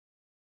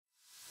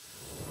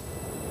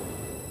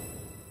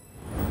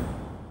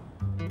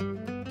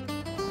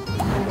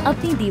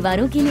अपनी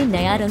दीवारों के लिए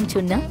नया रंग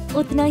चुनना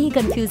उतना ही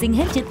कंफ्यूजिंग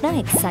है जितना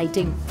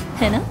एक्साइटिंग,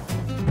 है ना?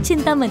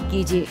 चिंता मत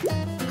कीजिए,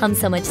 हम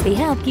समझते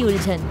हैं आपकी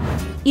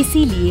उलझन।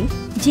 इसीलिए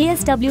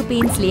JSW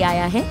Paints ले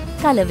आया है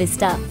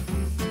Colourvista।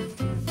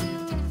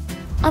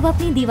 अब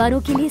अपनी दीवारों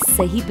के लिए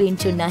सही पेंट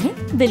चुनना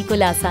है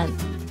बिल्कुल आसान।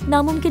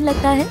 नामुमकिन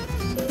लगता है?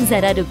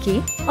 जरा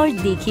रुकिए और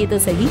देखिए तो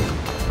सही।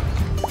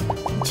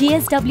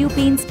 JSW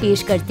Paints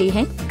पेश करते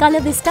हैं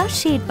Colourvista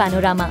शेड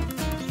पैनोरामा।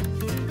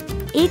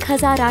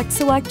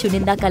 1808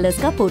 चुनिंदा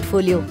कलर्स का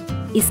पोर्टफोलियो।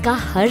 इसका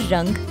हर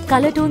रंग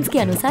कलर टोन्स के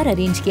अनुसार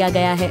अरेंज किया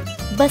गया है।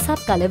 बस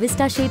आप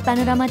Colourvista शेड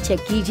पैनोरामा चेक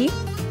कीजिए,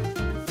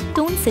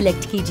 टोन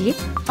सिलेक्ट कीजिए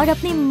और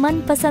अपने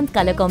मनपसंद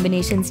कलर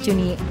कॉम्बिनेशंस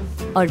चुनिए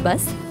और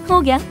बस हो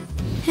गया,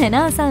 है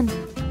ना आसान?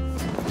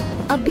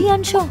 अब भी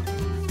अनश्योर?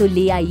 तो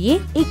ले आइए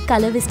एक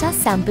Colourvista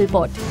सैंपल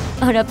पॉट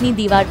और अपनी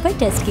दीवार पर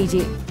टेस्ट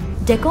कीजिए।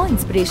 डेकोर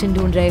इंस्पिरेशन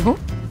ढूंढ रहे हो?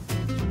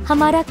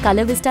 हमारा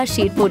Colourvista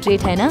शेड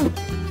पोर्ट्रेट है ना,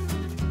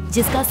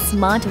 जिसका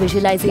स्मार्ट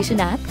विजुअलाइजेशन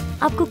ऐप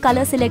आपको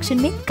कलर सिलेक्शन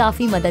में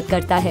काफी मदद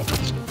करता है।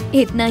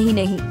 इतना ही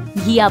नहीं,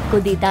 ये आपको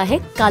देता है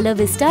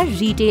Colourvista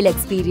रिटेल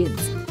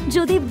एक्सपीरियंस,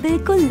 जो दे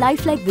बिल्कुल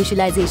लाइफ लाइक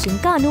विजुअलाइजेशन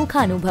का अनोखा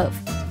अनुभव।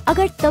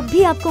 अगर तब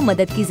भी आपको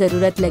मदद की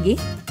जरूरत लगे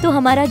तो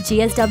हमारा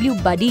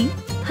JSW बडी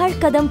हर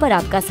कदम पर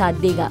आपका साथ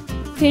देगा,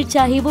 फिर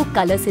चाहे वो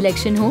कलर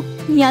सिलेक्शन हो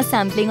या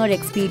सैम्पलिंग और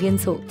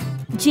एक्सपीरियंस हो।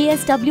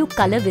 JSW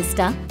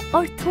Colourvista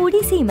और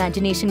थोड़ी सी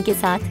इमेजिनेशन के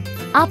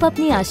साथ आप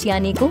अपने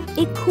आशियाने को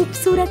एक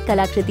खूबसूरत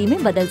कलाकृति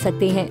में बदल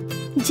सकते हैं।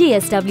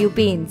 JSW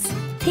Paints,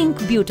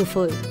 think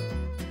beautiful.